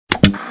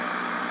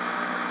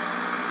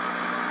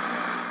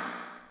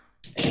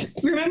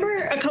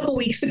remember a couple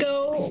weeks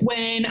ago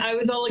when I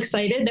was all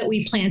excited that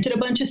we planted a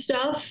bunch of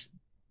stuff?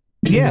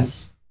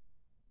 Yes.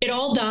 It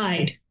all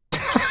died.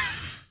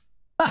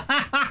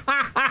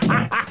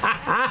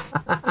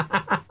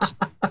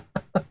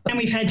 And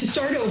we've had to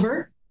start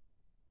over.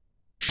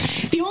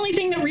 The only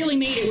thing that really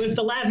made it was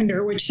the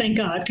lavender, which thank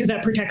God, because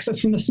that protects us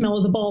from the smell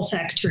of the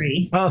ballsack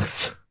tree. Oh.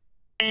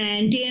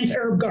 And Dan's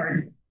herb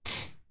garden.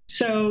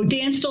 So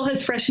Dan still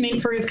has fresh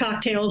mint for his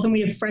cocktails, and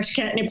we have fresh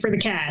catnip for the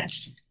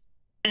cats.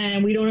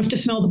 And we don't have to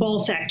smell the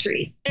ballsack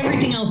tree.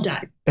 Everything else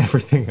died.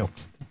 Everything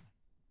else.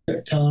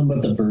 Tell them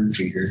about the bird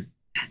feeder.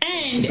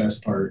 And the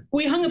best part.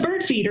 We hung a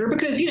bird feeder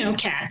because, you know,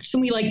 cats,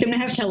 and we like them to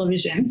have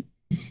television.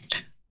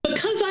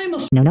 Because I'm a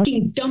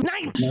fucking dumb.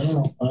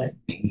 No, I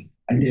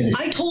did it.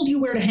 I told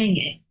you where to hang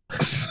it,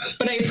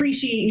 but I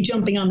appreciate you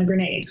jumping on the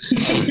grenade.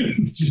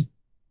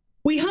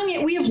 We hung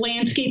it. We have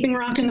landscaping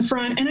rock in the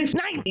front, and I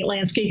hate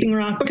landscaping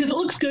rock because it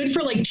looks good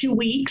for like 2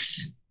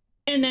 weeks,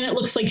 and then it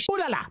looks like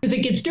because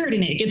it gets dirt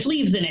in it, it gets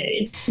leaves in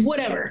it,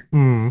 whatever.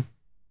 Mm.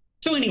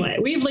 So anyway,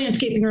 we have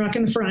landscaping rock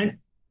in the front,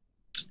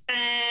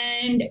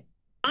 and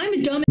I'm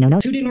a dumb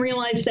who didn't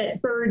realize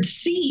that bird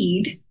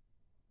seed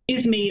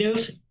is made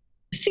of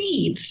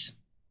seeds.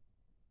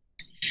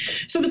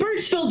 So the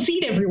birds spilled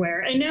seed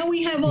everywhere, and now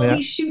we have all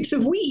these shoots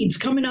of weeds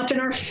coming up in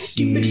our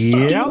stupid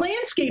fucking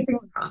landscaping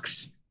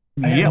rocks.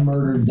 I have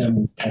murdered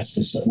them with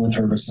pesticide, with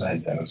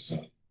herbicide, though. So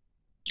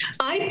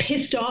I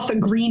pissed off a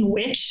green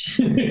witch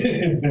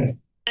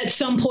at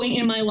some point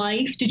in my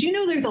life. Did you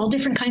know there's all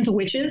different kinds of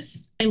witches?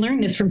 I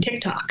learned this from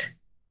TikTok.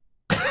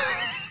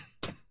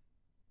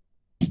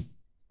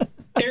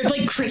 There's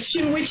like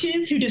Christian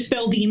witches who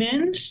dispel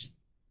demons.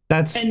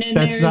 That's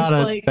not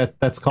a like,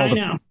 that's called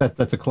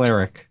that's a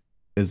cleric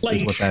is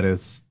what that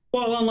is.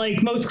 Well,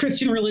 unlike most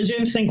Christian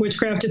religions, think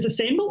witchcraft is a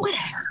sin, but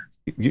whatever.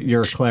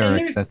 You're a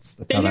cleric. That's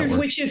how that works. Then there's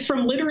witches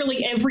from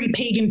literally every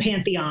pagan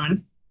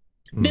pantheon.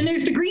 Mm. Then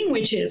there's the green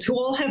witches who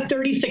all have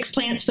 36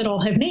 plants that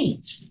all have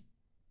names.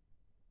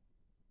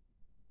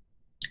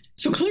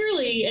 So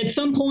clearly, at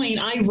some point,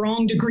 I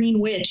wronged a green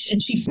witch,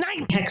 and she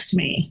hexed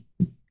me.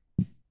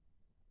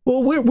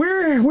 Well,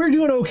 we're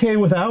doing okay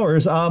with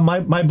ours.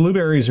 My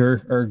blueberries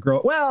are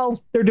growing.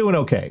 Well, they're doing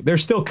okay. They're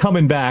still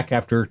coming back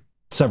after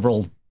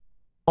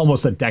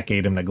almost a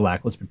decade of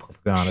neglect. Let's be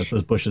perfectly honest.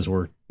 Those bushes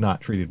were not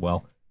treated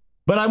well.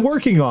 But I'm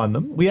working on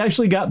them. We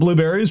actually got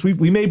blueberries.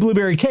 We made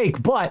blueberry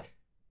cake, but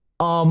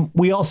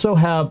we also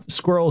have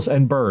squirrels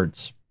and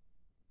birds.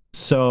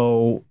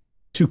 So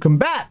to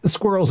combat the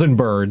squirrels and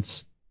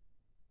birds,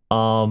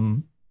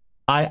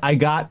 I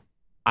got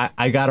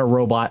a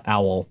robot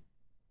owl.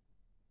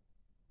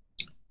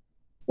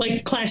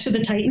 Like Clash of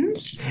the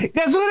Titans?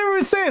 That's what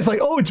everyone says. It's like,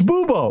 oh, it's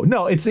Boobo.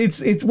 No, it's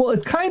well,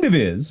 it kind of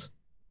is.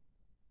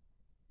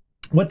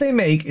 What they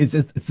make is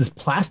it's this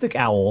plastic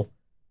owl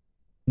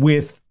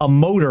with a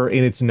motor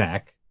in its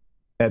neck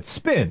that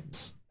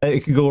spins.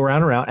 It can go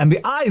around and around, and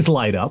the eyes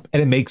light up,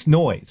 and it makes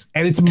noise.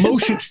 And it's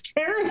motion. That's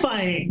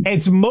terrifying.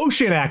 It's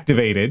motion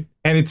activated,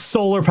 and it's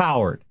solar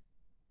powered.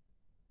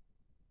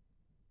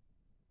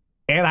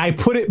 And I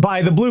put it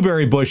by the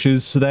blueberry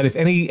bushes so that if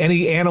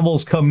any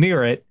animals come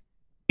near it,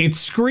 it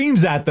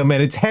screams at them,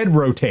 and its head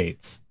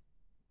rotates,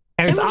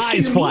 and its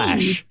eyes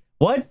flash.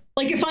 What?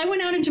 Like if I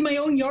went out into my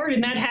own yard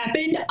and that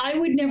happened, I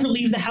would never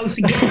leave the house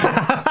again.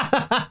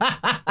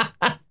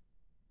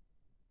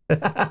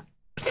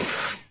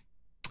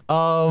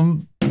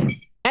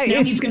 Hey,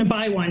 now he's gonna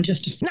buy one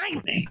just to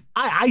fight me.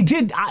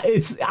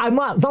 It's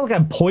not like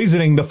I'm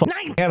poisoning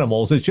the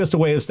animals. It's just a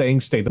way of stay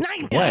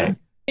the way.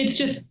 It's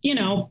just, you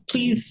know,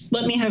 please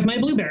let me have my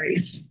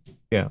blueberries.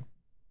 Yeah.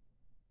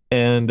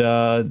 And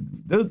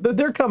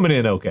they're coming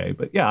in okay,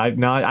 but yeah,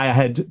 I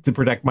had to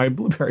protect my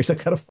blueberries. I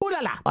got a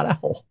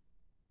owl.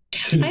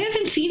 I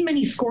haven't seen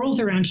many squirrels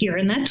around here,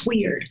 and that's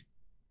weird.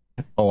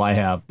 Oh, I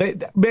have.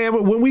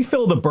 Man, when we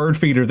fill the bird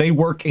feeder, they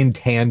work in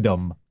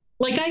tandem.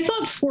 Like I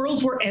thought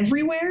squirrels were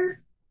everywhere.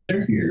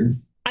 They're here.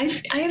 I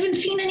haven't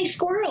seen any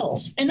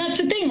squirrels, and that's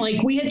the thing.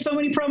 Like we had so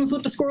many problems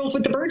with the squirrels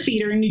with the bird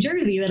feeder in New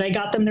Jersey that I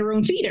got them their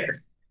own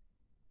feeder.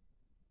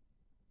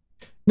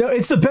 No,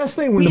 it's the best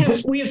thing when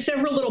we have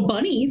several little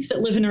bunnies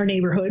that live in our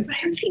neighborhood, but I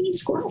haven't seen any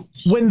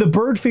squirrels. When the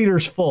bird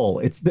feeder's full,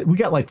 we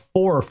got like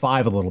 4 or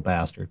 5 of the little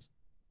bastards.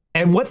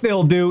 And what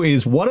they'll do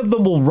is one of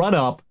them will run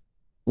up,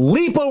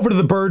 leap over to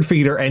the bird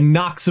feeder, and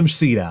knock some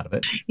seed out of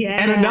it.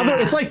 Yeah. And another,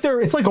 it's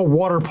like a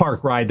water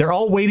park ride. They're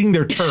all waiting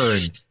their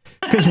turn.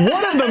 Because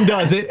one of them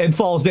does it and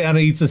falls down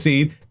and eats the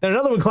seed. Then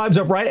another one climbs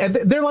up right, and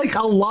they're like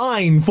a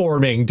line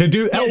forming to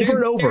do over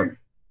and over.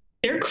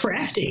 They're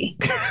crafty.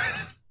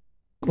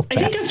 I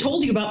think I've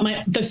told you about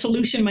the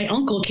solution my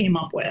uncle came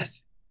up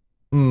with.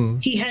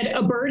 Mm. He had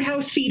a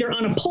birdhouse feeder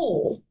on a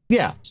pole.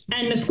 Yeah.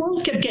 And the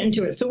squirrels kept getting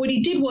to it. So what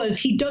he did was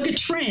he dug a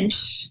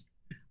trench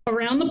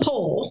around the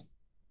pole,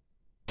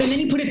 and then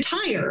he put a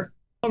tire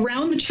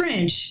around the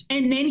trench,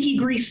 and then he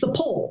greased the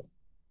pole.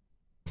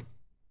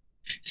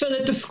 So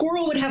that the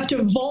squirrel would have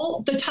to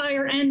vault the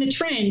tire and the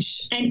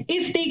trench, and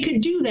if they could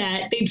do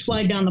that, they'd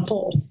slide down the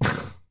pole.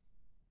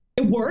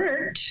 It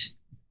worked.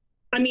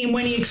 I mean,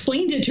 when he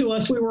explained it to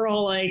us, we were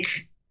all like,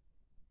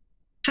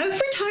 how's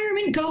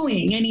retirement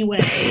going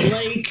anyway?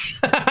 Like,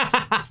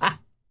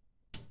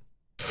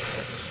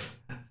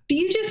 do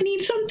you just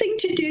need something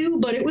to do?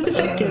 But it was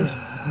effective.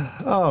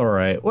 All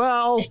right.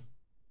 Well,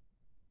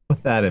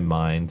 with that in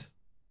mind,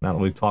 now that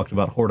we've talked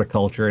about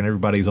horticulture and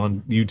everybody's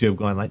on YouTube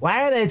going like,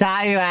 why are they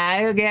talking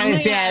about it? Oh my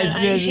God,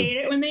 I hate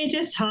it when they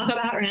just talk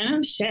about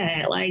random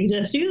shit. Like,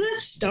 just do the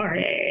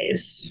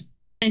stories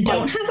and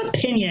don't have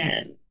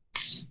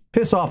opinions.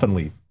 Piss off and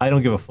leave. I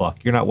don't give a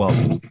fuck. You're not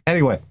welcome.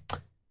 Anyway,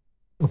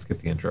 let's get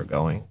the intro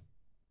going.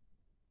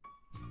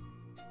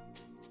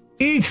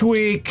 Each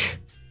week,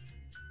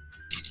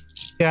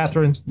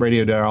 Catherine,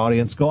 Radio Dare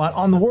audience, go out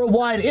on the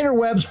worldwide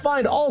interwebs,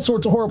 find all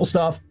sorts of horrible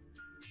stuff,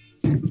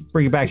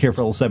 bring it back here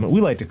for a little segment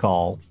we like to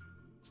call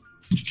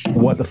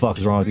What the Fuck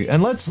is Wrong with You?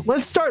 And let's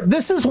start.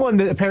 This is one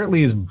that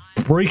apparently is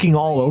breaking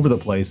all over the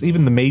place.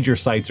 Even the major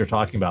sites are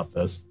talking about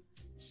this.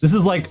 This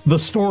is like the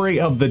story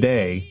of the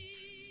day.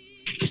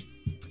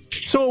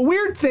 So a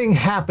weird thing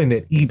happened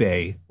at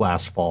eBay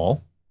last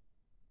fall.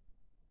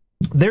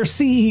 Their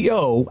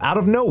CEO, out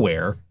of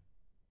nowhere,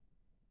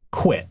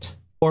 quit.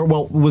 Or,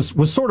 well, was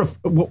sort of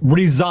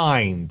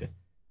resigned.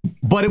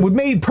 But it was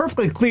made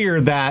perfectly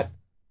clear that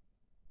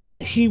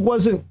he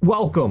wasn't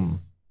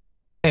welcome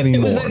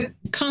anymore. It was a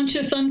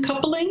conscious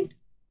uncoupling?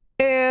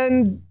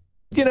 And,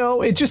 you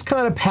know, it just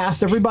kind of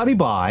passed everybody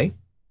by.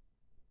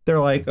 They're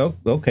like, oh,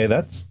 okay,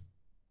 that's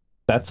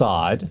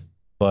odd.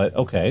 But,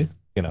 okay,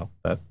 you know,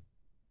 that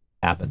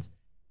happens.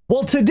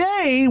 Well,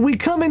 today we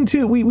found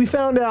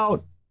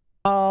out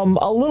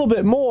a little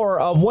bit more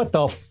of what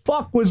the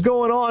fuck was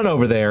going on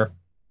over there.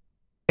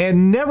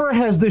 And never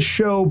has this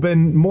show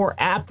been more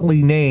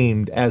aptly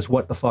named as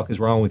What the Fuck is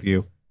Wrong with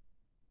You.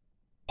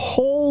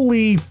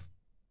 Holy,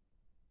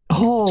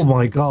 oh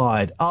my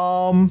God.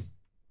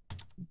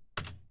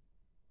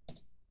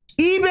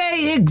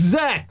 eBay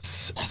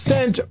execs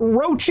sent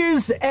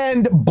roaches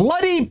and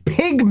bloody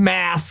pig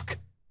mask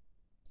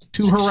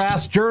to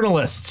harass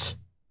journalists.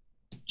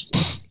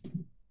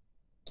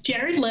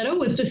 Jared Leto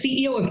was the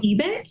CEO of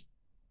eBay?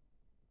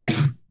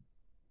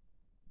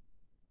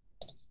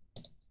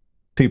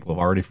 People have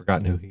already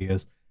forgotten who he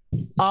is.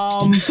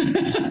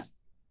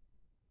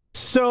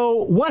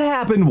 So what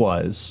happened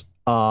was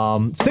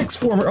six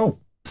former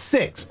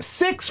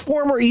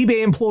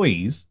eBay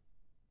employees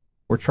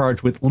were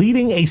charged with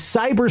leading a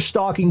cyber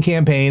stalking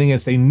campaign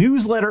against a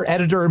newsletter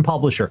editor and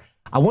publisher.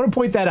 I want to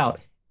point that out.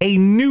 A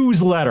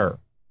newsletter.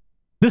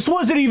 This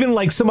wasn't even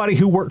like somebody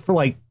who worked for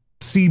like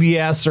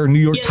CBS or New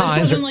York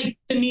Times. This wasn't like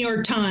the New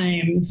York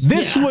Times.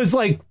 This was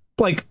like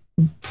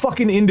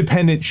fucking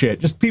independent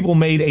shit. Just people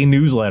made a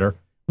newsletter,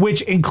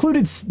 which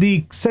included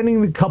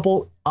sending the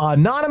couple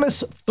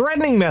anonymous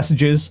threatening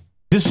messages,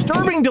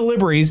 disturbing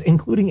deliveries,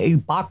 including a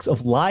box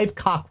of live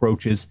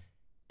cockroaches,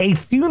 a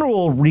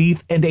funeral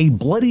wreath, and a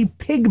bloody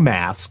pig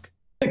mask.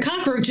 The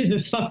cockroaches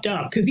is fucked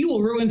up because you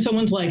will ruin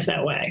someone's life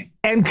that way.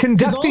 And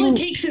conducting... all it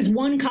takes is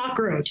one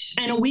cockroach,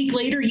 and a week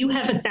later you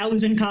have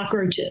 1,000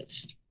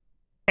 cockroaches.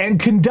 And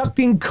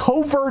conducting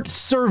covert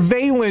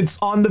surveillance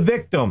on the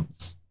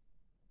victims.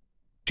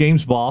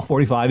 James Baugh,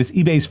 45, is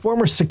eBay's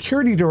former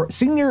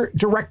senior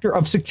director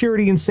of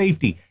security and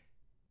safety.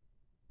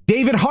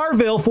 David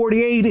Harville,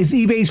 48, is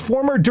eBay's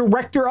former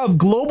director of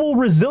global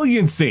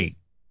resiliency.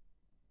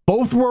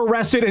 Both were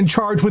arrested and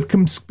charged with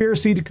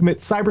conspiracy to commit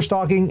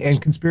cyberstalking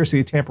and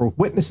conspiracy to tamper with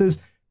witnesses.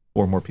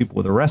 4 more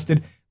people were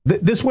arrested.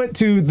 This went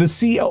to the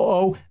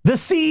COO. The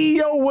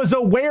CEO was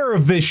aware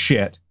of this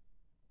shit.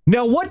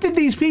 Now, what did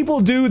these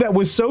people do that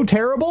was so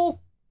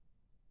terrible?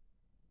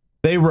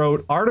 They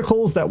wrote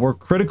articles that were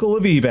critical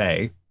of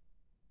eBay,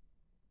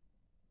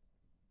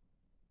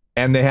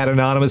 and they had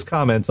anonymous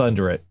comments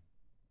under it.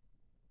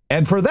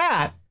 And for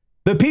that,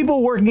 the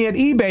people working at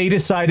eBay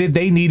decided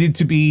they needed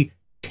to be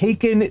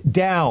taken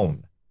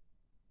down.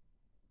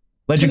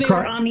 So they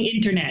were on the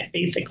internet,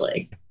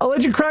 basically.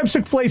 Alleged crimes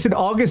took place in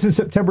August and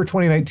September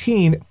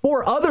 2019.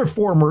 4 other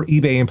former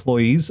eBay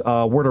employees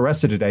weren't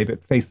arrested today,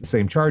 but faced the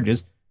same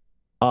charges.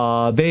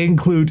 They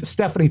include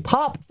Stephanie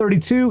Pop,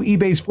 32,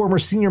 eBay's former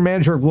senior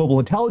manager of global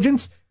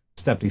intelligence,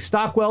 Stephanie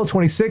Stockwell,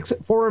 26,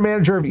 former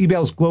manager of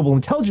eBay's global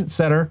intelligence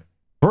center,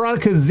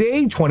 Veronica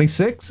Zay,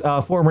 26,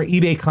 former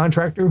eBay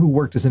contractor who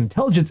worked as an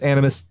intelligence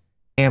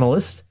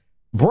analyst,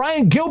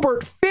 Brian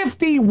Gilbert,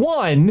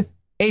 51,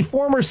 a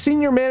former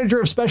senior manager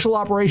of special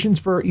operations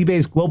for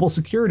eBay's global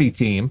security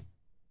team.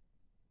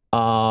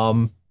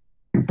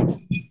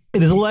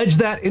 It is alleged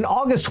that in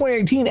August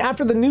 2018,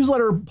 after the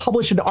newsletter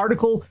published an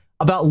article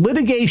about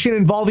litigation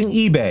involving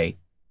eBay,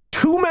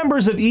 2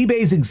 members of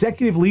eBay's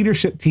executive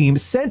leadership team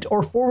sent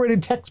or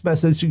forwarded text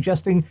messages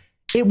suggesting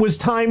it was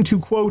time to,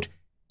 quote,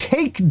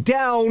 take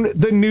down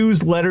the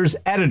newsletter's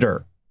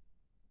editor.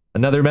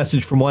 Another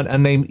message from one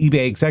unnamed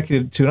eBay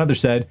executive to another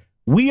said,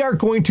 we are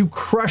going to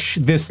crush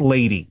this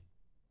lady.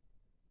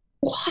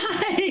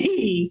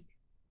 Why?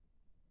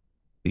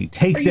 The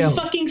takedown. Are you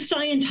fucking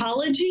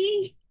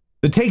Scientology?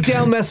 The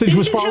takedown message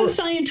was followed. This is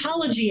how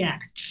Scientology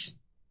acts.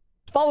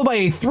 Followed by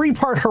a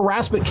 3-part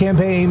harassment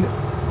campaign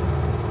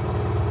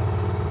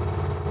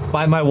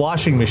by my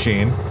washing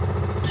machine.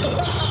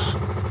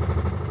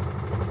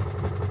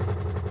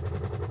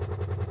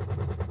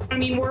 I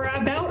mean, we're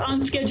about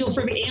on schedule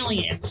for the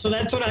aliens, so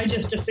that's what I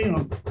just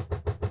assumed.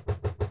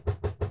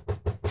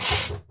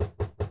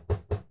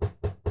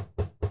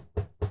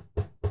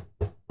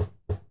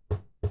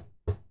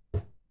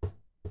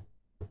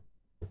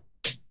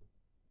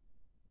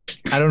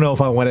 I don't know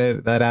if I want to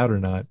edit that out or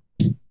not.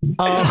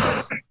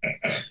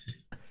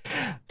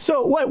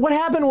 So what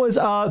happened was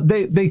they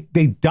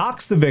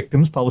doxed the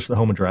victims, published the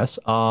home address.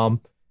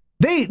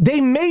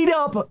 They made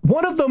up,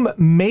 one of them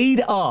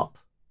made up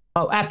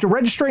after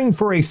registering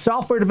for a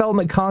software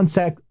development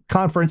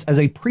conference as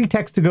a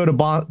pretext to go to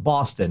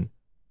Boston.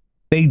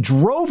 They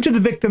drove to the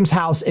victim's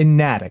house in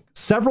Natick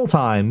several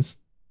times.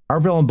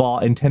 Arville and Baugh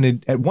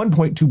intended at one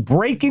point to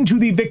break into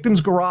the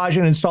victim's garage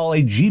and install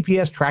a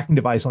GPS tracking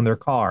device on their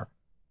car.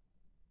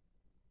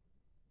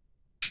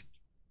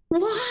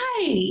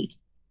 Why?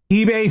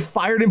 eBay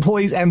fired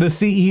employees and the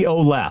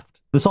CEO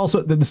left. As a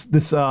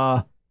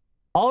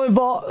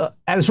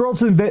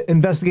result of the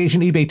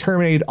investigation, eBay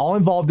terminated all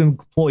involved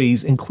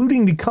employees,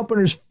 including the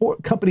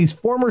company's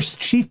former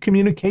chief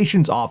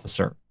communications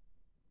officer.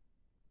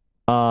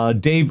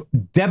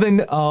 Devin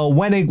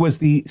Wenig was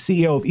the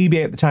CEO of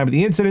eBay at the time of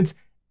the incidents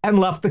and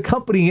left the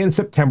company in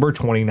September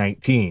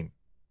 2019.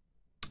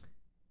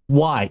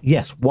 Why?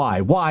 Yes, why?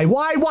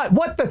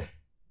 What the?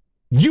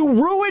 You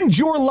ruined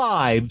your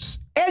lives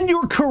and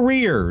your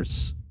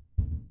careers.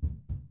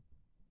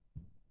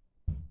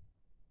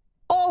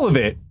 All of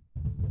it.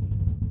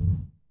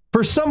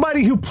 For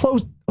somebody who oh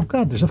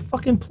God, there's a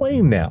fucking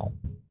plane now.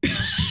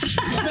 It's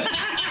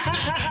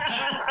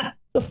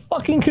a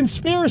fucking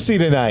conspiracy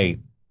tonight.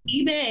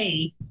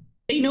 eBay.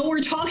 They know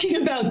we're talking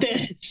about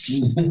this.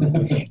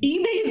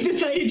 eBay has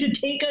decided to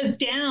take us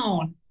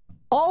down.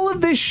 All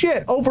of this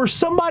shit over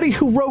somebody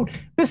who wrote,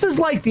 this is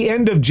like the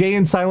end of Jay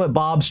and Silent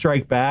Bob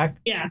Strike Back.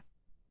 Yeah.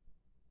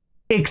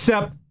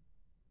 Except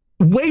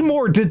way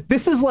more,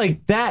 this is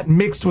like that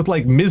mixed with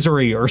like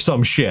Misery or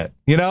some shit,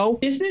 you know?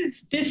 This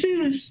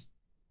is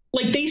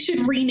like they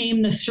should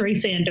rename the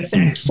Streisand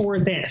effect for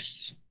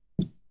this.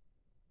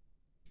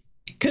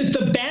 Because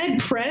the bad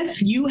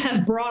press you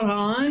have brought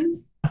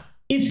on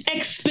is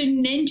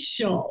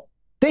exponential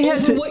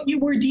over what you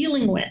were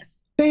dealing with.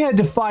 They had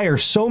to fire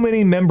so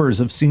many members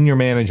of senior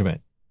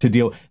management to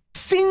deal.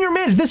 Senior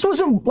management. This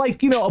wasn't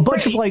like, you know, a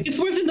bunch of like. This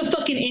wasn't the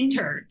fucking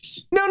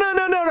interns.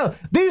 No.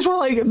 These were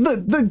like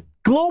the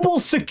global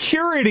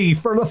security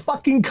for the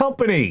fucking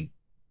company.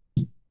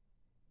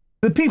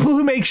 The people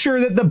who make sure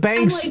that the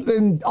banks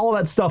and all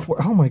that stuff were.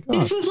 Oh my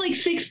God. This was like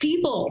 6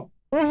 people.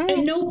 At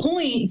no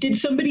point did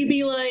somebody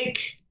be like,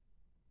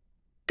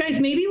 guys,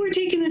 maybe we're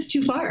taking this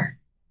too far.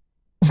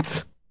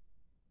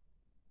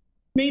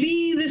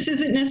 Maybe this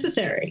isn't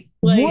necessary.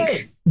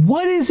 Like,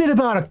 what is it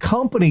about a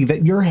company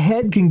that your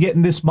head can get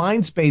in this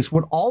mind space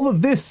when all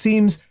of this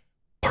seems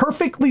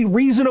perfectly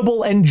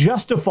reasonable and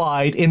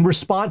justified in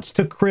response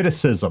to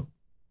criticism?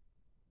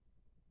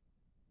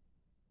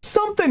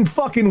 Something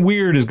fucking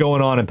weird is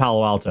going on in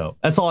Palo Alto.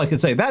 That's all I can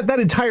say. That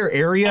entire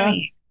area.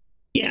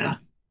 Yeah.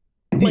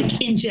 Like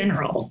in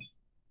general.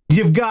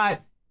 You've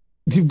got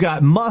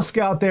Musk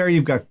out there,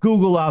 you've got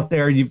Google out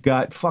there, you've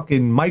got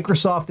fucking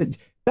Microsoft.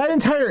 That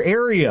entire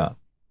area.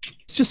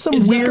 It's just some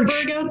weird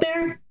Zuckerberg out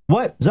there?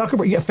 What?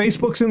 Zuckerberg? Yeah,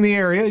 Facebook's in the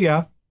area,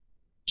 yeah.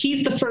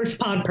 He's the first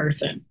pod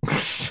person.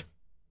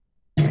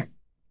 And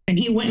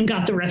he went and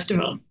got the rest of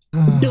them.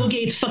 Bill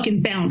Gates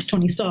fucking bounced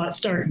when he saw it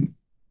starting.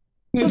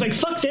 He was like,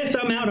 fuck this,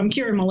 I'm out, I'm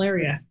curing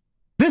malaria.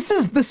 This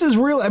is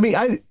real. I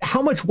mean,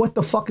 how much what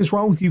the fuck is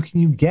wrong with you can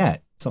you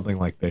get? Something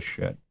like this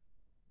shit.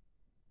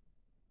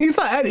 You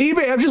thought at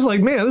eBay, I'm just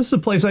like, man, this is a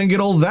place I can get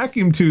old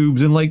vacuum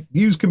tubes and like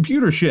use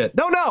computer shit.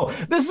 No,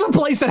 this is a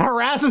place that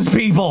harasses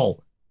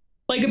people.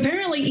 Like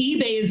apparently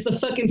eBay is the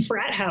fucking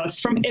frat house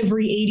from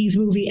every 80s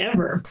movie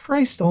ever.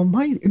 Christ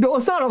almighty. No,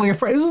 it's not only a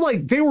frat. This is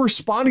like, they were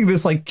responding to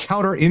this like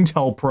counter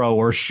Intel Pro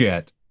or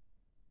shit.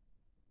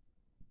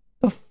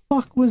 The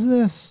fuck was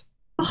this?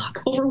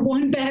 Fuck, over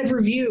one bad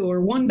review or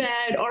one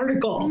bad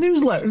article.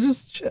 Newsletter,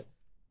 just shit.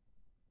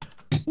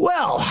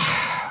 Well,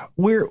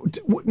 we're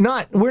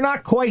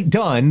not quite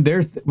done.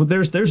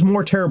 There's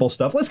more terrible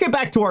stuff. Let's get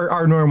back to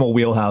our normal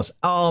wheelhouse.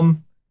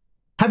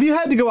 Have you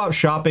had to go out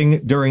shopping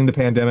during the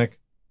pandemic?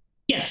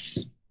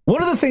 Yes.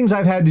 One of the things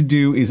I've had to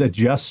do is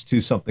adjust to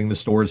something the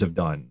stores have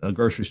done, the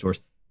grocery stores.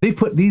 They've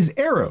put these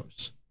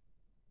arrows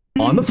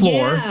on the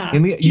floor. Yeah.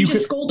 You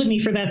just scolded me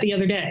for that the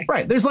other day.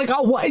 Right. There's like,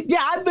 oh,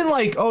 yeah, I've been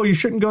like, oh, you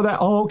shouldn't go that.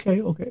 Oh,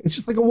 okay. It's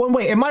just like a one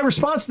way. And my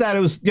response to that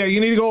was, yeah,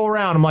 you need to go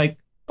around. I'm like,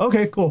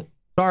 okay, cool.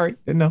 Sorry,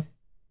 didn't know.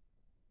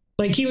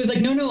 Like he was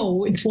like,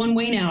 no, it's one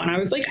way now. And I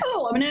was like,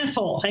 oh, I'm an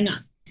asshole. Hang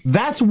on.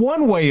 That's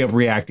one way of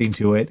reacting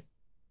to it.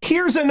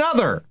 Here's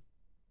another.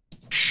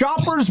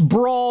 Shoppers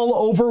brawl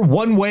over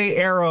one-way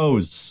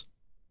arrows.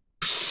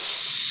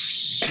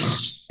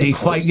 A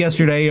fight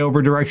yesterday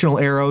over directional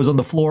arrows on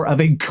the floor of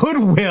a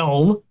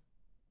Goodwill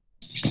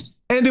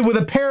ended with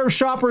a pair of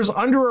shoppers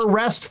under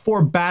arrest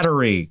for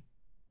battery.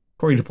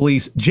 According to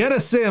police, Jenna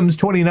Sims,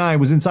 29,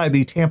 was inside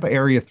the Tampa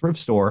area thrift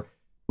store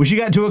when she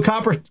got into a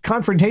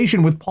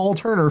confrontation with Paul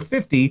Turner,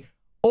 50,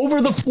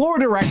 over the floor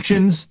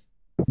directions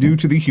due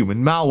to the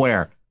human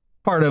malware.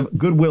 Part of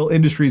Goodwill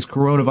Industries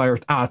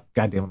coronavirus.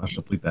 Goddamn it, I have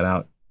to bleep that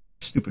out.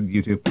 Stupid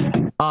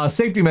YouTube.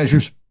 Safety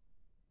measures.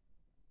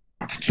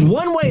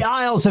 One-way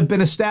aisles have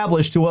been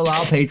established to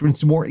allow patrons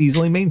to more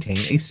easily maintain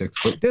a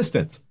 6-foot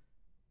distance.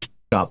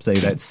 Cops say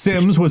that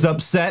Sims was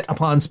upset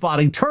upon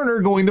spotting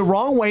Turner going the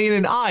wrong way in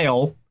an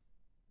aisle.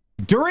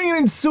 During an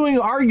ensuing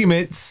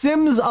argument,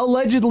 Sims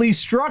allegedly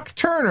struck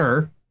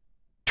Turner.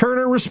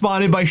 Turner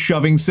responded by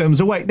shoving Sims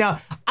away.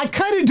 Now, I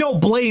kind of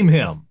don't blame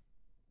him.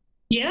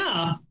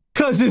 Yeah.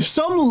 Because if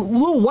some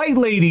little white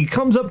lady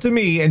comes up to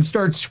me and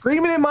starts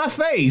screaming in my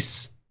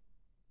face,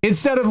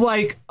 instead of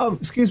like,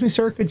 excuse me,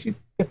 sir, could you...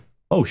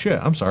 Oh, shit,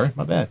 I'm sorry,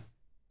 my bad.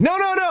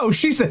 No,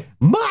 she said,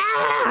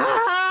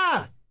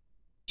 Ma!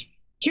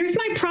 Here's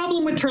my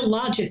problem with her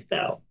logic,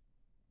 though.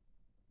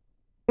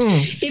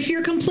 If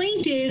your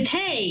complaint is,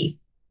 hey,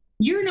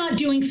 you're not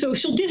doing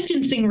social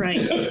distancing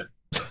right,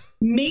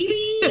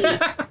 maybe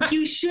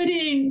you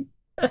shouldn't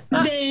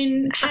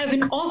then have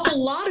an awful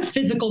lot of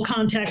physical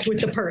contact with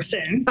the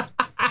person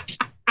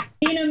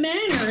in a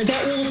manner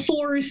that will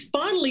force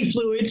bodily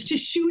fluids to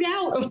shoot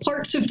out of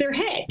parts of their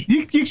head.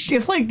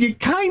 It's like you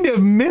kind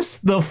of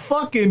missed the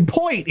fucking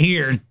point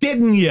here,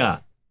 didn't you?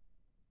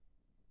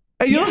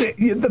 You look at,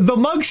 the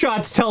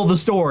mugshots tell the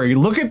story.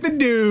 Look at the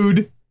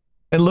dude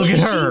and look at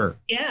her.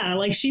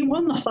 Like she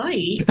won the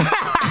fight.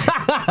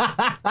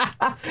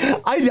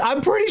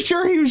 I'm pretty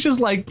sure he was just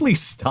like,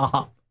 please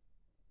stop.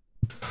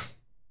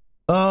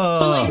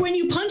 But like when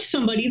you punch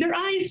somebody, their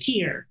eyes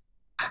tear.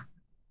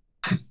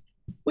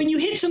 When you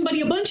hit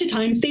somebody a bunch of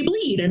times, they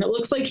bleed, and it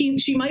looks like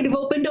she might have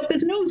opened up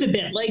his nose a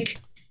bit. Like,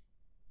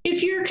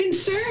 if you're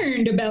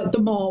concerned about the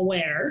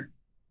malware,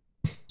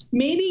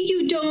 maybe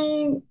you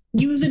don't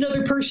use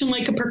another person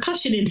like a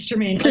percussion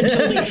instrument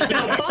until they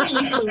spout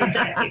bodily fluids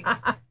at you.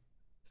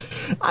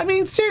 I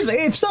mean, seriously,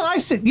 I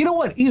see, you know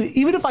what?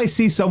 Even if I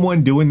see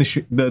someone doing the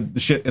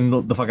shit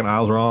in the fucking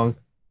aisles wrong,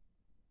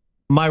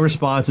 my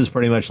response is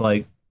pretty much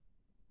like,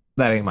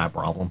 that ain't my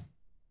problem.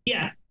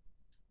 Yeah.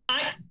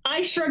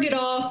 I shrug it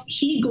off.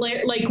 He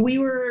glared. Like we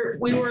were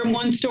in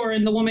one store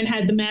and the woman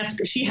had the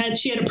mask. She had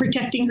it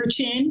protecting her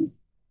chin.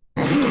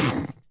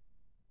 And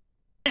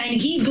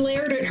he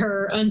glared at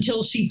her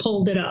until she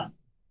pulled it up.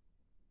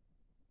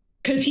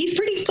 Cause he's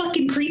pretty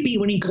fucking creepy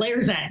when he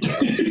glares at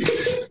you.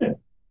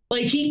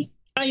 Like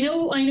I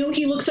know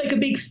he looks like a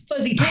big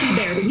fuzzy teddy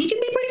bear, but he can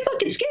be pretty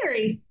fucking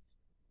scary.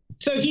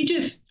 So he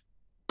just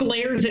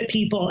glares at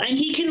people and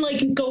he can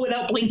like go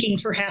without blinking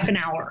for half an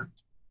hour.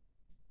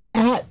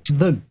 At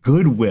the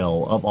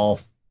Goodwill of all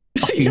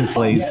fucking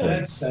places.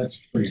 Yeah,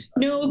 that's pretty special.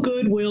 No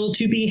goodwill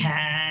to be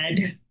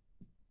had.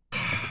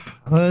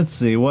 Let's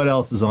see what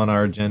else is on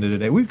our agenda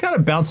today. We've kind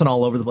of bouncing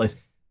all over the place.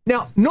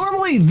 Now,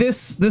 normally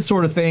this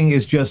sort of thing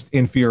is just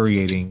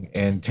infuriating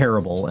and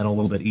terrible and a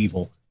little bit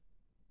evil.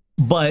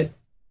 But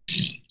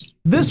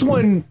this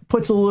one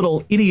puts a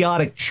little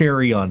idiotic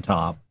cherry on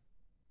top.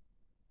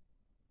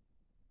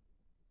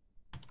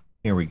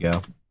 Here we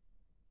go.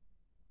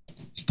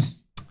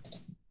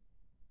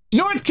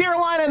 North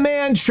Carolina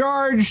man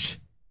charged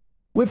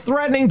with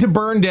threatening to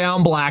burn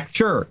down black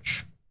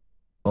church.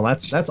 Well,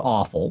 that's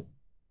awful.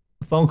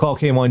 The phone call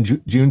came on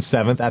June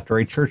 7th after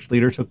a church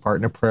leader took part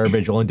in a prayer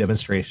vigil and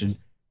demonstration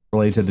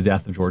related to the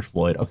death of George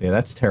Floyd. Okay,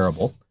 that's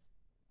terrible.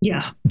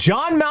 Yeah.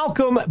 John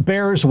Malcolm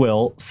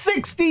Bearswill,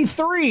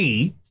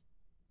 63,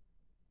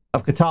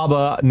 of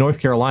Catawba, North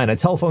Carolina,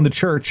 telephoned the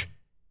church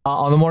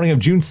on the morning of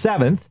June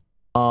 7th.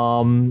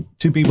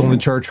 Two people in the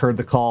church heard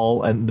the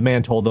call, and the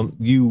man told them,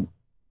 "You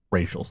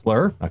racial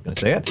slur, not going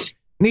to say it,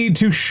 need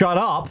to shut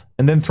up,"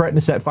 and then threatened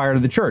to set fire to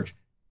the church.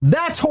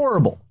 That's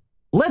horrible.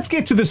 Let's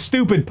get to the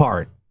stupid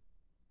part.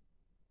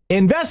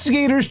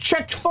 Investigators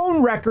checked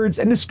phone records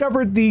and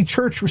discovered the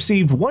church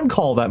received one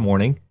call that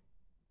morning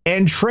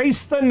and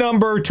traced the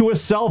number to a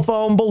cell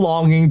phone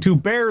belonging to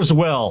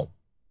Bearswill.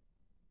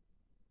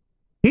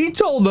 He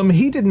told them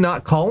he did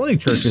not call any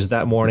churches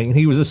that morning and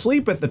he was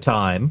asleep at the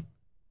time.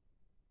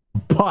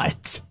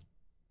 But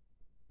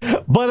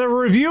a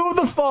review of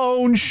the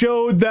phone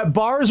showed that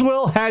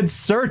Bearswill had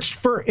searched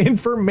for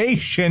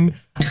information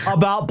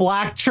about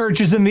black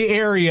churches in the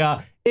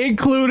area,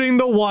 including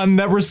the one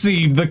that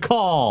received the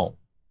call.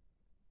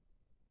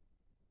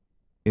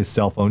 His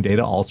cell phone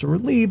data also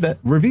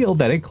revealed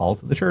that a call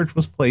to the church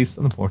was placed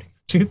on the morning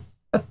of June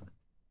 7th.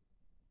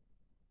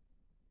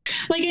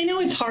 Like, I know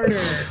it's harder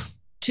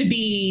to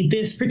be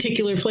this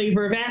particular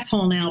flavor of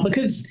asshole now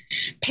because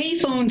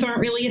payphones aren't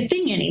really a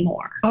thing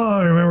anymore. Oh,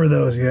 I remember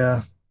those,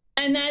 yeah.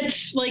 And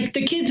that's like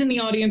the kids in the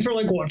audience are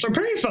like, what's a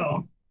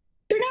payphone?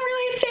 They're not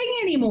really a thing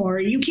anymore.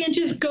 You can't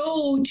just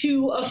go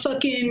to a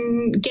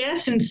fucking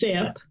gas and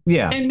sip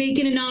and make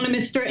an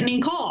anonymous threatening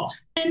call.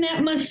 And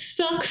that must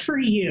suck for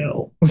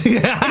you.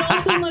 It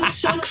also must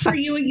suck for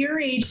you at your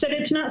age that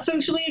it's not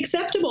socially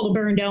acceptable to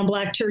burn down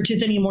black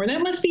churches anymore.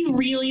 That must be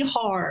really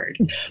hard.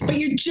 But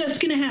you're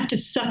just going to have to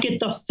suck it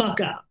the fuck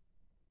up.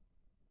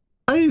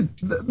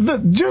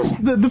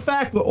 The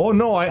fact that, oh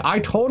no, I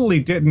totally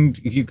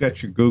didn't. You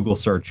got your Google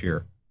search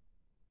here.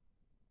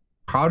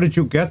 How did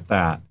you get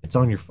that? It's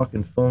on your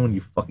fucking phone,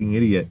 you fucking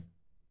idiot.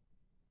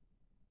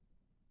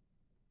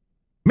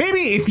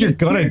 Maybe if you're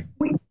gonna...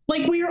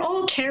 we are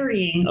all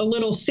carrying a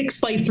little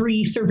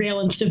 6x3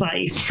 surveillance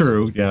device.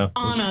 True, yeah.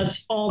 On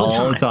us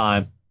all the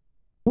time.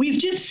 We've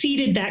just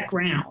seeded that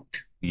ground.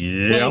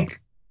 Yep. Like,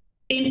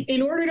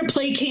 in order to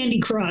play Candy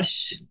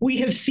Crush, we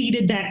have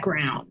seeded that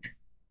ground.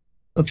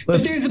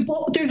 But there's a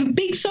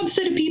big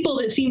subset of people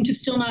that seem to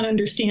still not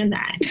understand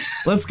that.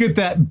 Let's get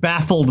that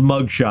baffled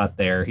mugshot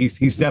there.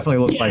 He's definitely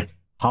looked like,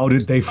 how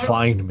did they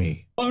find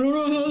me? I don't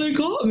know how they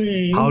got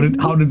me. How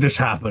did this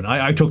happen?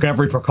 I took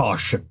every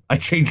precaution. I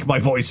changed my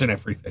voice and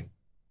everything.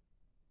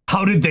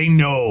 How did they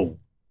know?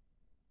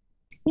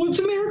 What's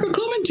America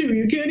coming to?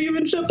 You can't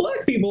even set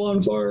black people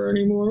on fire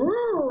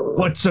anymore.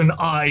 What's an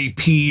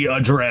IP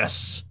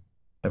address?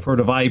 I've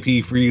heard of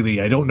IP Freely.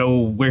 I don't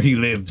know where he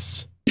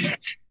lives.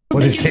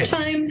 What is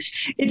this?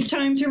 It's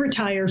time to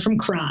retire from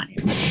crime.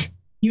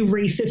 You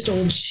racist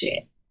old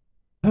shit.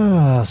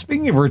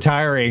 Speaking of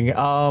retiring,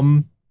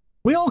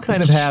 we all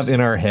kind of have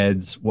in our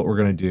heads what we're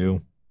going to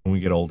do when we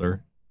get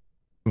older.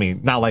 I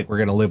mean, not like we're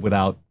going to live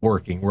without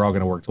working. We're all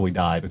going to work till we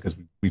die because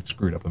we've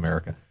screwed up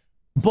America.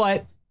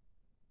 But,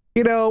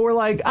 you know, we're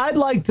like, I'd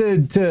like to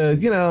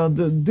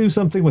do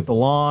something with the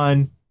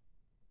lawn,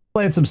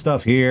 plant some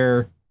stuff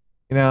here,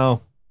 you know,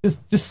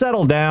 just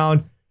settle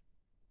down.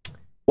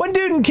 One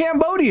dude in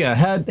Cambodia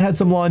had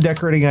some lawn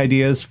decorating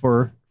ideas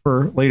for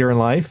later in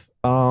life.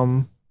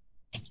 Gotta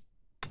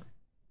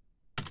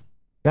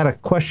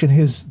question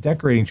his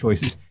decorating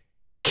choices.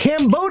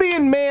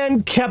 Cambodian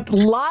man kept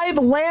live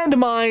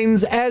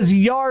landmines as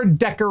yard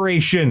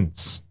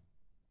decorations.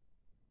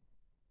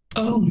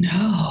 Oh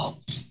no.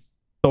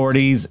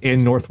 Authorities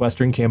in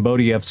northwestern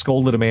Cambodia have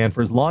scolded a man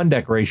for his lawn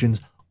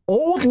decorations.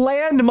 Old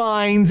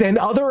landmines and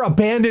other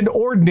abandoned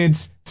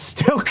ordnance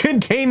still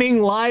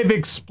containing live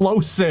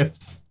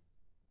explosives.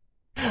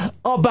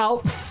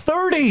 About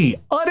 30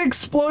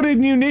 unexploded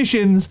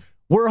munitions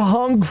were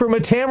hung from a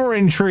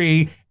tamarind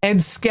tree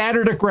and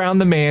scattered around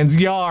the man's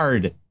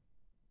yard.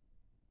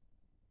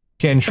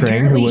 Ken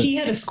Schring, apparently he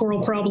had a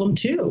squirrel problem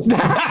too.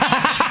 Not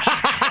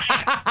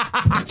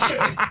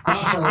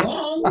for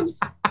long.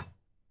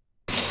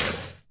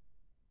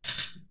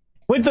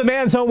 Went to the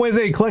man's home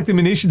Wednesday, collected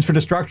munitions for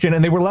destruction,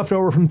 and they were left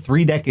over from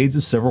 3 decades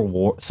of civil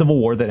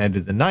war that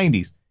ended in the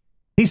 90s.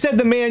 He said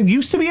the man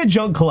used to be a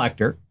junk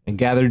collector and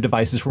gathered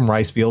devices from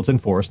rice fields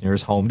and forests near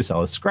his home to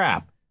sell his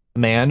scrap. The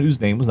man, whose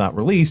name was not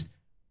released,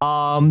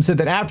 said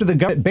that after the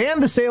government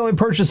banned the sale and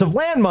purchase of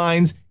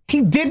landmines,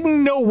 he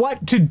didn't know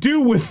what to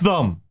do with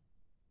them.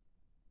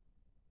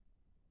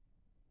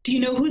 Do you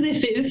know who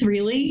this is,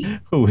 really?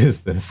 Who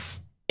is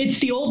this? It's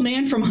the old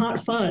man from Hot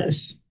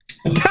Fuzz.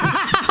 Nah,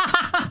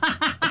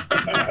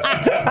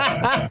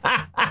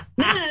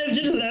 it's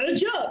just a load of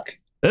junk.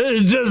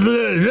 It's just a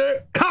load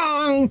of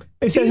Kong.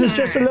 He says it's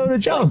just a load of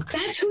junk.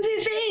 That's who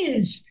this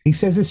is. He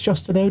says it's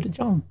just a load of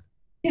junk.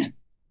 Yeah.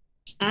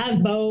 I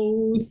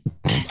both.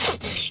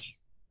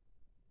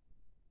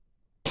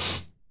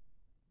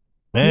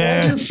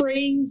 Walter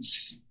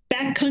Frey's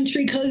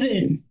backcountry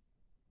cousin.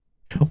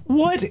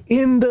 What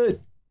in the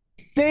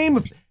name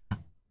of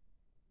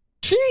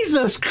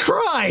Jesus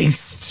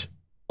Christ?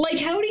 Like,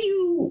 how do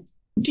you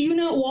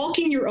not walk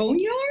in your own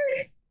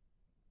yard?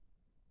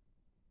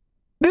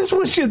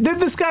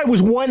 This guy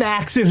was one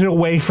accident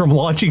away from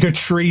launching a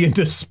tree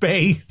into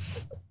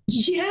space.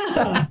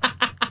 Yeah.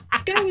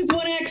 Guy was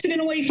one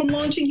accident away from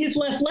launching his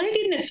left leg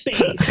into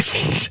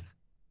space.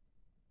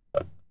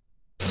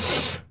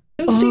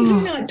 Those things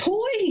are not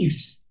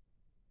toys.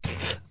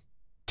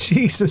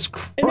 Jesus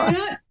Christ. And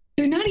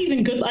they're not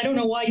even good. I don't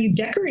know why you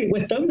decorate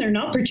with them. They're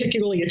not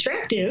particularly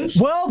attractive.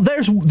 Well,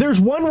 there's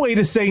one way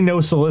to say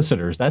no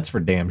solicitors. That's for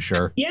damn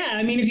sure. Yeah,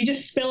 I mean, if you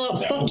just spell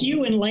out "fuck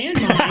you" in landmines,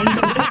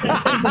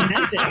 that sends a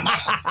message.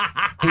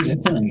 Hey,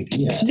 that's an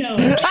idea. No.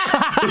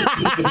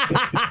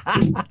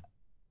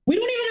 We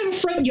don't even have a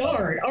front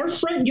yard. Our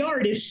front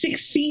yard is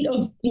 6 feet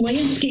of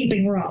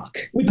landscaping rock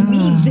with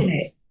weeds in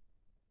it.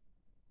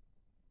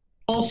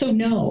 Also,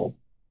 no.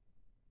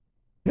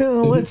 Yeah,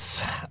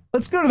 let's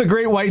go to the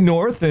Great White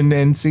North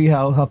and see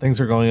how things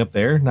are going up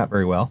there. Not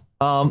very well.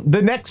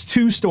 The next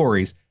two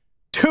stories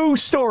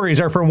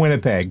are from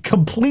Winnipeg,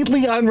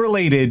 completely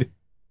unrelated,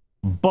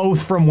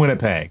 both from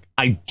Winnipeg.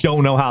 I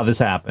don't know how this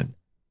happened.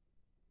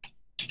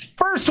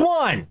 First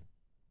one.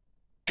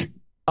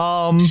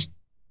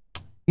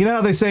 You know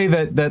how they say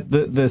that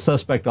the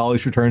suspect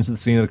always returns to the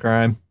scene of the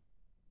crime?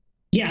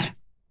 Yeah.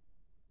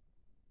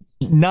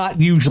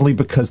 Not usually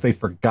because they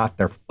forgot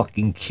their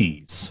fucking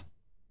keys.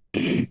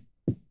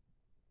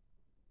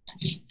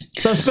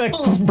 Suspect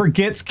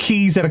forgets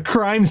keys at a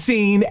crime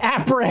scene,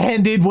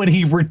 apprehended when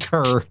he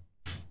returns.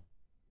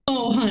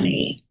 Oh,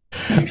 honey.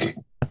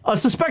 A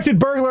suspected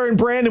burglar in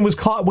Brandon was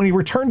caught when he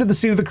returned to the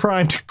scene of the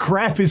crime to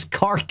grab his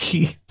car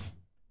keys.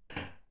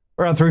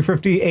 Around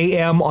 3:50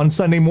 a.m. on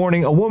Sunday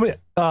morning, a woman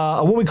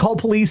called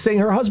police saying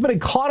her husband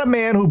had caught a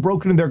man who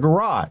broke into their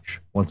garage.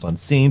 Once on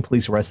scene,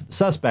 police arrested the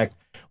suspect.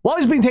 While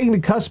he was being taken to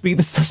custody,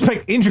 the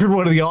suspect injured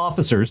one of the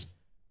officers.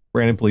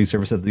 Brandon Police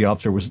Service said the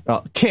officer was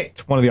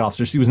kicked. One of the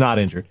officers. He was not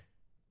injured.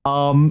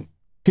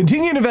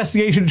 Continued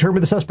investigation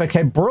determined the suspect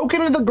had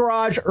broken into the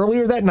garage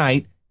earlier that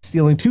night,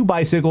 stealing 2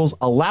 bicycles,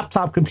 a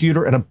laptop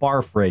computer, and a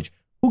bar fridge.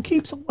 Who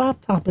keeps a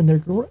laptop in their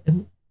garage?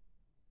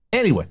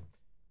 Anyway,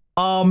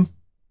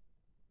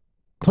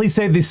 police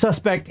say the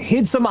suspect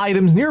hid some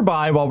items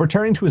nearby while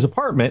returning to his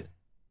apartment.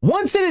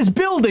 Once in his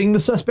building, the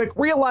suspect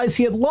realized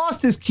he had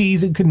lost his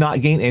keys and could not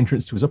gain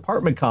entrance to his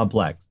apartment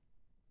complex.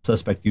 The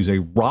suspect used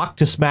a rock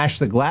to smash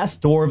the glass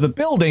door of the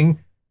building,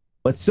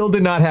 but still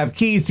did not have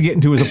keys to get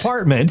into his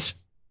apartment.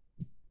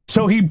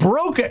 So he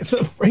broke it.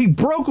 So he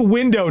broke a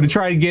window to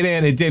try to get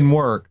in. It didn't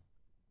work.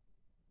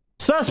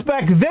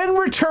 Suspect then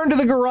returned to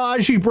the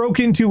garage he broke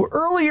into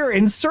earlier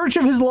in search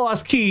of his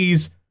lost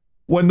keys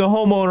when the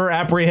homeowner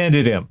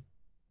apprehended him.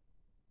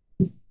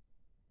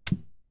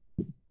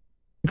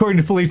 According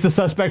to police, the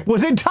suspect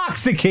was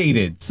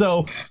intoxicated.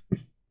 So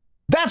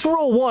that's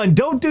rule 1.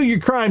 Don't do your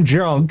crime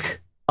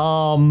drunk.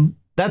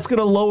 That's going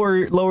to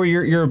lower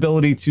your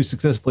ability to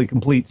successfully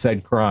complete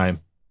said crime.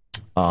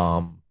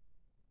 Don't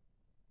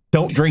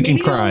drink and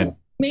crime.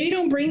 Maybe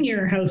don't bring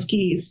your house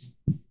keys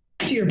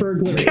to your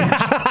burglary.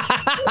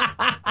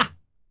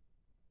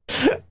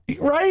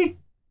 Right?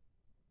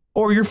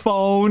 Or your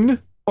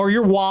phone or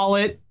your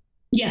wallet.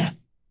 Yeah.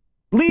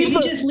 Maybe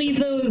just leave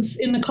those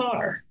in the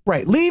car.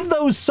 Right. Leave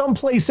those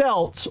someplace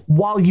else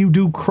while you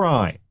do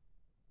crime.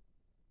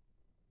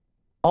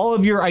 All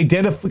of your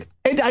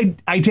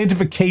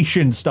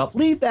identification stuff.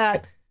 Leave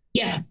that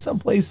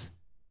someplace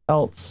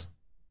else.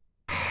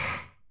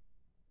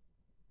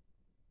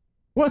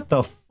 What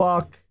the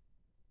fuck?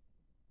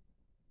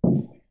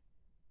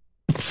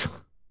 The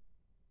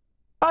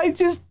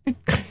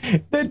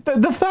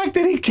fact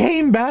that he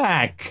came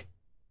back.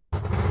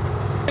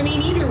 I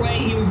mean, either way,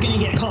 he was going to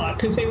get caught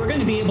because they were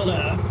going to be able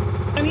to.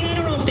 I mean, I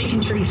don't know if they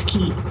can trace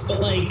keys, but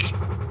like.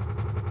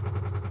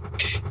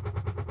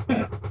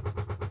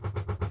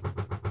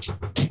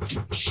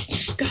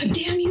 God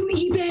damn you,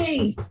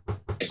 eBay!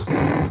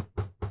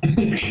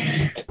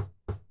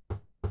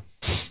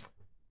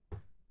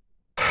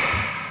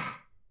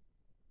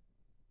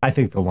 I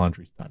think the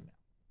laundry's done now.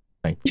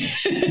 Thank you.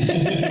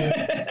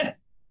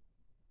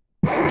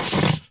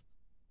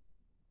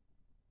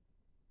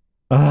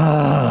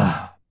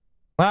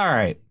 All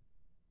right.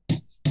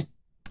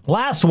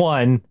 Last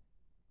one.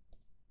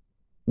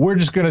 We're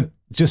just going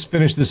to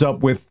finish this up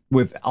with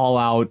all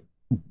out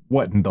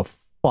what in the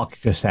fuck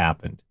just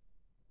happened.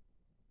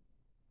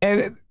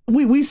 And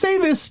we say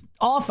this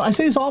often. I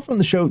say this often on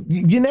the show.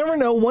 You never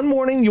know. One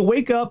morning you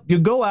wake up, you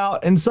go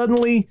out, and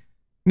suddenly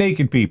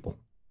naked people.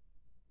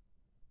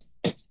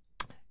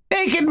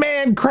 Naked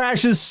man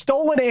crashes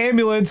stolen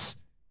ambulance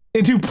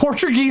into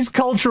Portuguese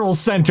Cultural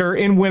Centre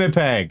in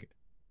Winnipeg.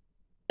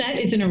 That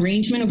is an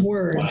arrangement of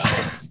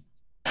words.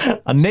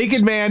 A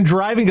naked man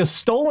driving a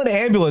stolen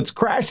ambulance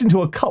crashed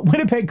into a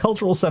Winnipeg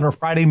Cultural Centre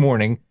Friday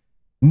morning,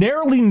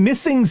 narrowly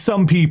missing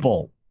some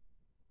people.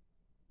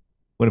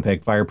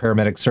 Winnipeg Fire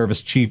Paramedic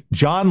Service Chief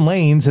John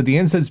Lane said the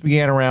incidents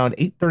began around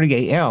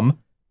 8:30 a.m.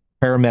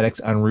 Paramedics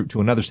en route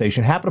to another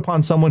station happened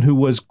upon someone who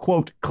was,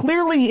 quote,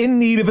 clearly in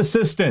need of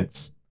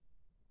assistance.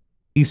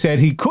 He said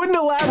he couldn't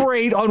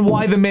elaborate on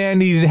why the man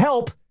needed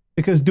help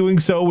because doing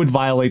so would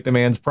violate the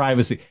man's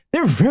privacy.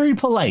 They're very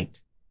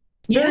polite.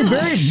 Very,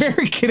 very,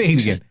 very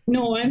Canadian.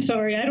 No, I'm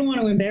sorry. I don't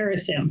want to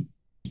embarrass him.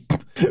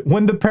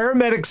 When the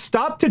paramedics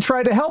stopped to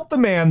try to help the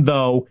man,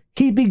 though,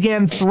 he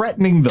began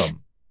threatening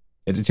them.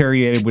 It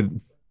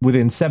deteriorated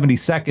within 70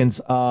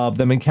 seconds of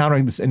them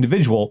encountering this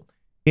individual.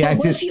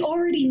 Was he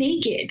already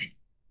naked?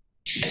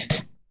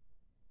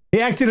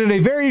 He acted in a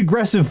very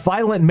aggressive,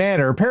 violent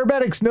manner.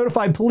 Paramedics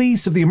notified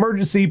police of the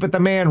emergency, but the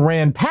man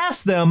ran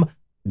past them,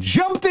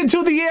 jumped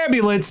into the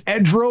ambulance,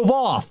 and drove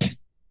off.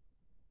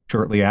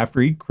 Shortly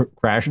after, he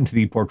crashed into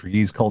the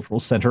Portuguese Cultural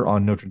Centre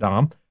on Notre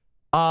Dame.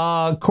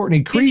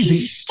 Courtney Creasy.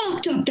 He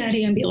fucked up that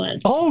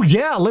ambulance. Oh,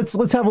 yeah.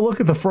 Let's have a look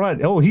at the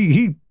front. Oh,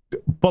 he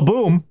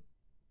ba-boom.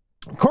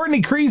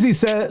 Courtney Creasy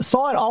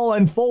saw it all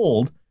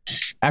unfold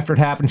after it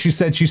happened. She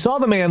said she saw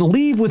the man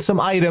leave with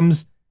some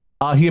items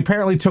he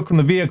apparently took from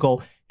the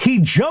vehicle. He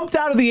jumped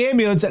out of the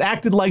ambulance and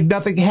acted like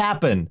nothing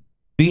happened.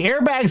 The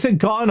airbags had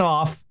gone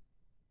off.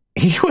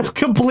 He was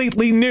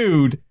completely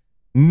nude.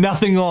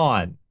 Nothing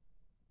on.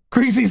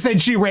 Creasy said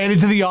she ran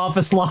into the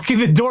office, locking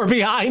the door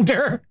behind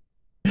her.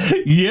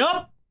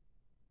 Yep.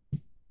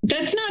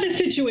 That's not a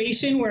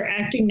situation where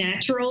acting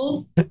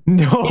natural is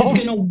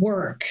going to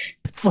work.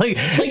 It's like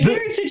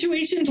there are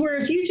situations where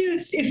if you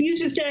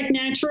just act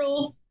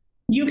natural,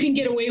 you can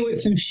get away with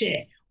some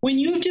shit. When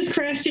you've just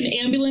crashed an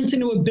ambulance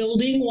into a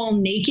building while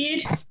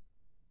naked,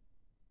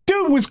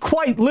 dude was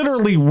quite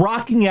literally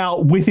rocking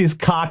out with his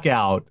cock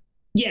out.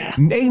 Yeah,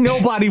 ain't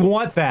nobody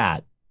want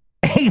that.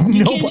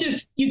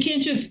 You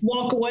can't just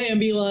walk away and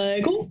be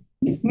like, oh,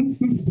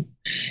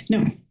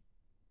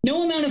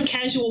 no amount of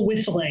casual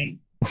whistling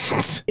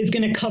is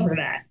going to cover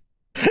that.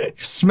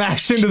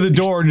 Smash into the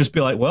door and just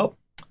be like, well,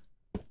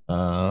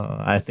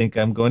 I think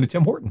I'm going to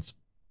Tim Hortons.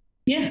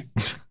 Yeah.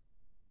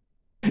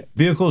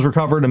 Vehicles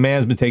recovered. A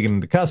man's been taken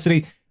into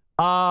custody.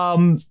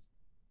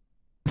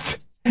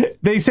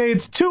 They say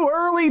it's too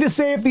early to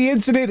say if the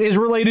incident is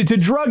related to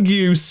drug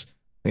use.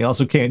 They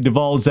also can't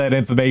divulge that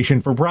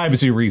information for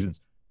privacy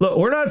reasons. Look,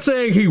 we're not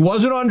saying he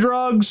wasn't on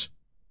drugs,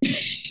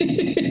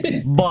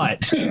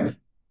 but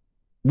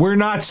we're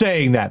not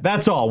saying that.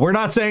 That's all. We're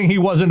not saying he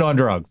wasn't on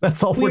drugs.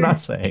 That's all we're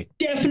not saying.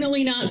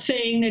 Definitely not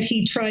saying that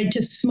he tried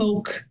to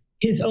smoke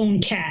his own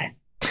cat.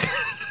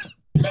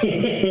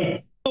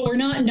 But we're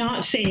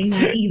not saying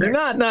that either.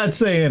 We're not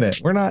saying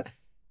it. We're not.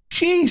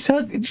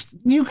 Jeez,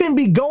 you can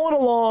be going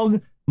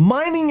along,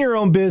 minding your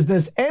own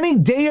business any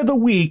day of the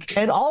week,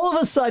 and all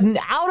of a sudden,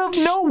 out of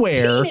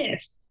nowhere,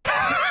 Penis.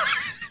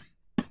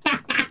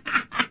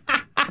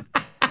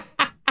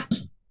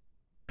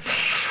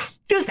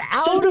 just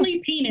out Suddenly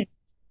of penis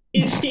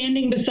is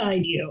standing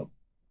beside you.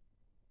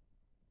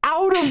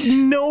 Out of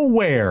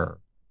nowhere.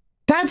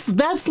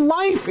 That's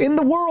life in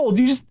the world.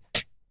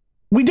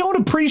 We don't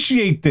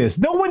appreciate this.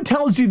 No one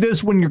tells you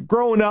this when you're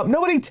growing up.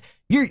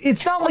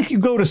 It's not like you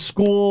go to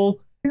school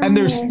and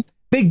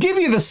they give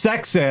you the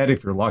sex ed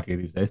if you're lucky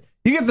these days.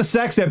 You get the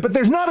sex ed, but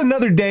there's not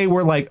another day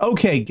where like,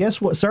 okay, guess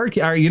what? Sorry,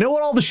 all right, you know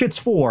what all the shit's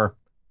for?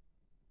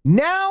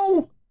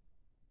 Now,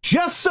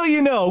 just so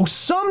you know,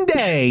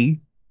 someday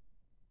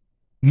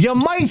you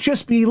might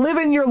just be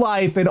living your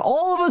life and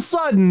all of a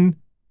sudden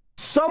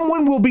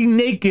someone will be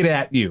naked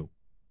at you.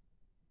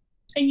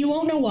 And you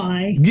won't know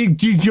why.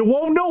 You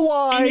won't know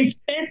why. And it's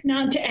best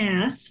not to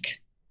ask.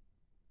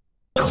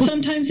 But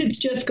sometimes it's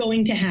just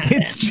going to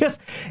happen.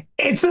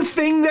 It's a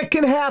thing that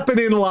can happen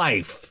in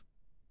life.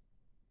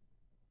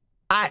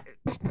 I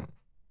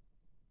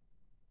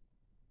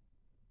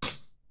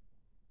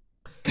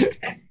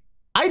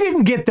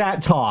didn't get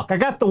that talk. I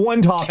got the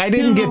one talk. I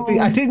didn't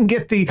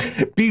get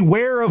the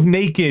beware of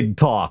naked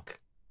talk.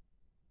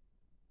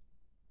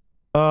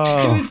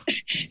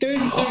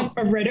 There's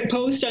a Reddit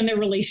post on their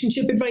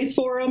relationship advice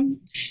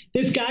forum.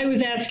 This guy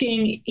was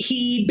asking,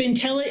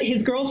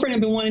 his girlfriend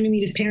had been wanting to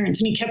meet his parents,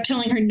 and he kept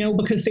telling her no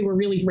because they were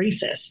really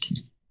racist.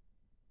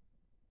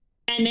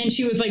 And then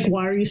she was like,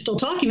 why are you still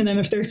talking to them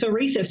if they're so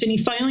racist? And he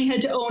finally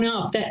had to own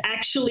up that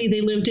actually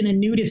they lived in a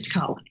nudist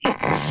colony.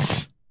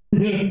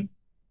 And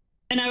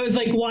I was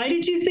like, why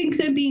did you think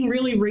that being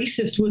really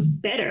racist was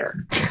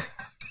better?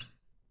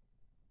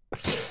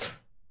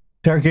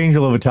 Dark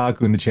Angel of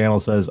Otaku in the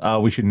channel says,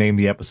 we should name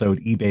the episode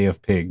eBay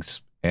of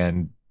Pigs.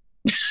 And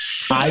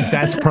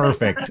that's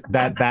perfect.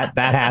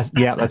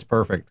 That's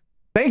perfect.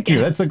 Thank you.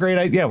 That's a great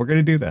idea. We're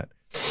going to do that.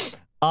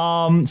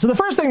 So the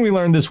first thing we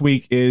learned this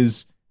week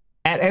is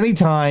at any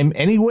time,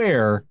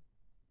 anywhere,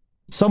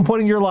 some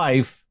point in your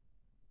life,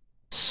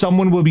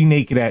 someone will be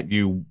naked at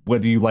you,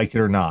 whether you like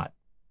it or not.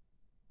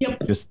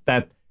 Yep.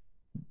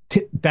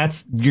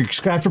 That's you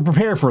just have to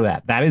prepare for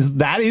that. That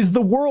is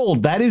the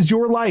world. That is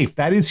your life.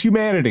 That is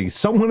humanity.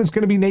 Someone is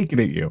going to be naked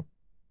at you.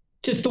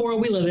 Just the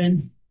world we live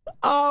in.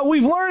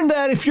 We've learned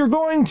that if you're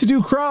going to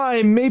do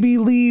crime, maybe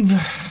leave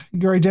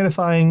your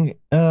identifying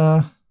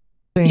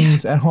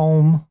things at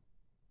home.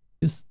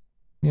 Just,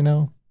 you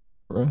know.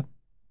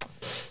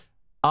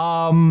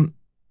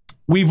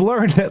 We've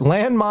learned that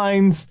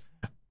landmines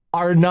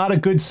are not a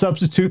good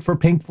substitute for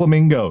pink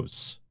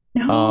flamingos.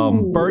 No.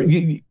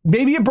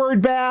 Maybe a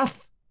bird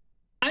bath.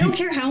 I don't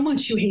care how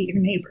much you hate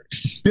your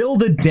neighbors.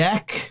 Build a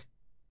deck,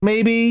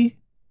 maybe.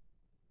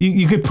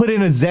 You could put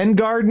in a Zen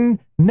garden,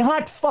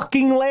 not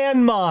fucking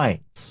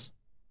landmines.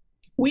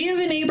 We have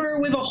a neighbor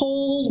with a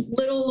whole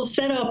little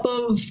setup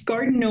of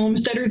garden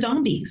gnomes that are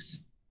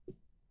zombies.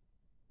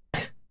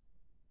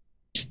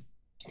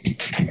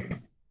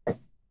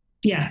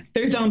 Yeah,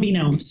 they're zombie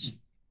gnomes.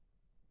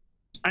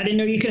 I didn't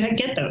know you could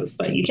get those,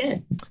 but you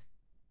can.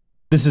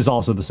 This is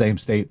also the same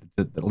state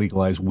that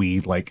legalized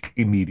weed like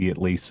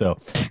immediately. So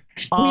we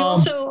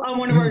also on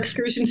one of our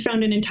excursions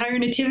found an entire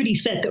nativity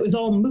set that was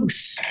all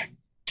moose.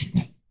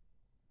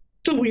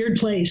 It's a weird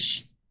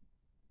place.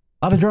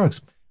 A lot of drugs.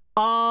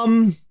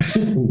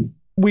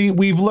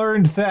 We've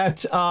learned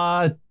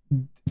that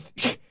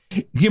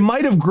you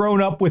might have grown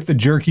up with the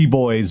Jerky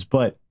Boys,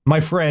 but my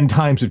friend,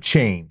 times have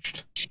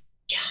changed.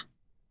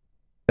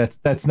 Yeah.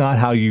 That's not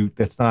how you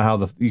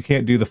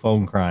can't do the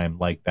phone crime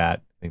like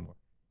that anymore.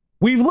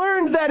 We've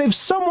learned that if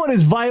someone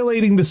is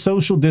violating the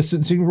social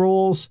distancing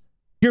rules,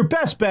 your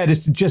best bet is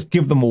to just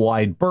give them a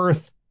wide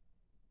berth,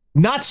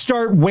 not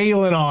start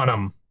wailing on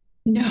them.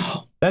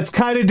 No. That's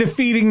kind of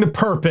defeating the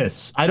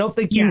purpose. I don't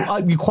think you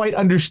quite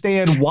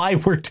understand why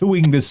we're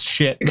doing this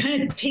shit. You're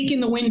kind of taking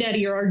the wind out of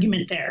your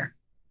argument there.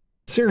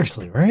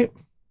 Seriously, right?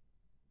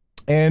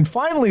 And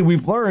finally,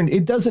 we've learned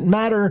it doesn't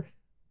matter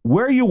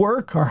where you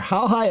work or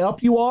how high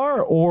up you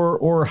are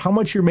or how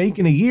much you're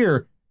making a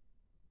year.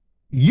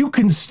 You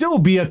can still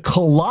be a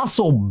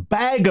colossal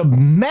bag of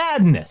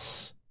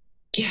madness.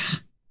 Yeah.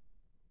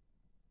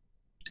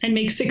 And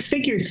make 6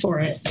 figures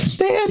for it.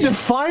 They had to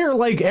fire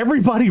like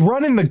everybody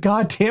running the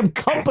goddamn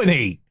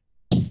company.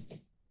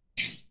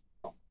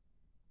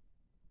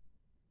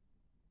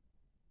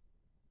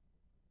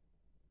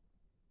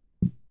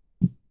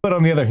 But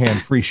on the other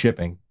hand, free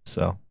shipping.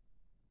 So.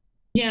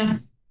 Yeah.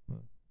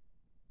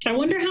 I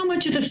wonder how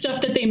much of the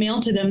stuff that they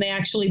mailed to them they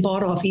actually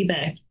bought off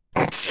eBay.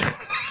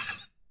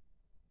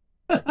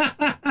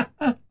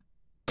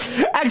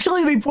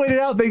 Actually, they pointed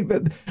out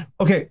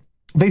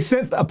they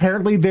sent,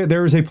 apparently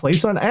there is a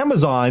place on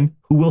Amazon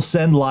who will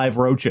send live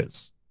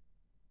roaches.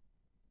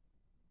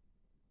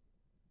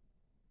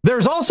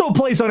 There's also a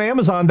place on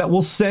Amazon that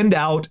will send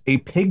out a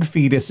pig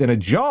fetus in a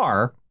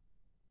jar,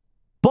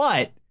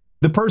 but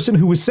the person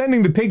who was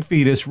sending the pig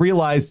fetus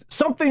realized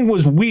something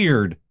was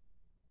weird,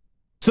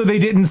 so they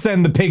didn't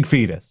send the pig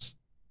fetus.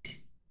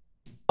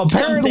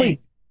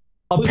 Apparently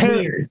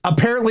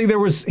it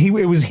was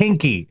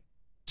hinky,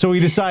 so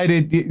he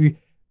decided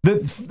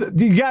that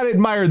you got to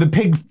admire the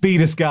pig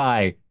fetus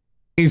guy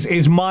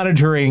is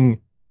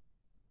monitoring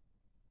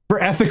for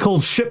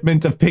ethical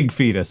shipment of pig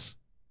fetus.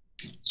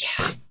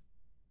 Yeah.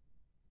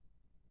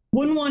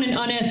 Wouldn't want an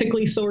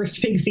unethically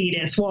sourced pig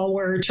fetus while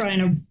we're trying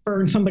to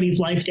burn somebody's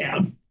life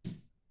down.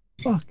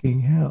 Fucking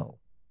hell.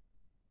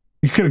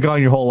 You could have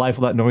gone your whole life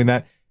without knowing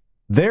that.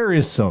 There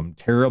is some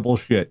terrible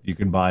shit you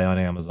can buy on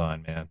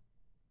Amazon, man.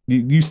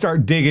 You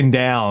start digging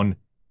down,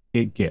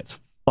 it gets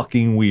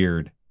fucking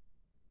weird.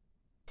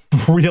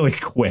 Really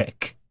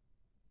quick.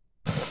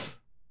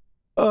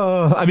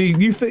 I mean,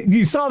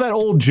 you saw that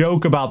old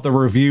joke about the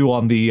review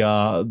on the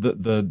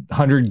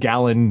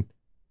 100-gallon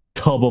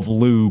tub of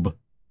lube.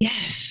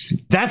 Yes.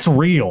 That's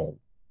real.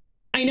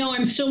 I know.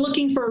 I'm still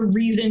looking for a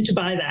reason to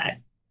buy that.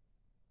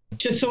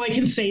 Just so I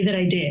can say that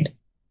I did.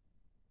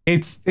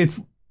 It's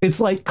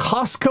like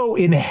Costco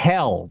in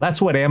hell.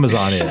 That's what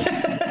Amazon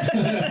is.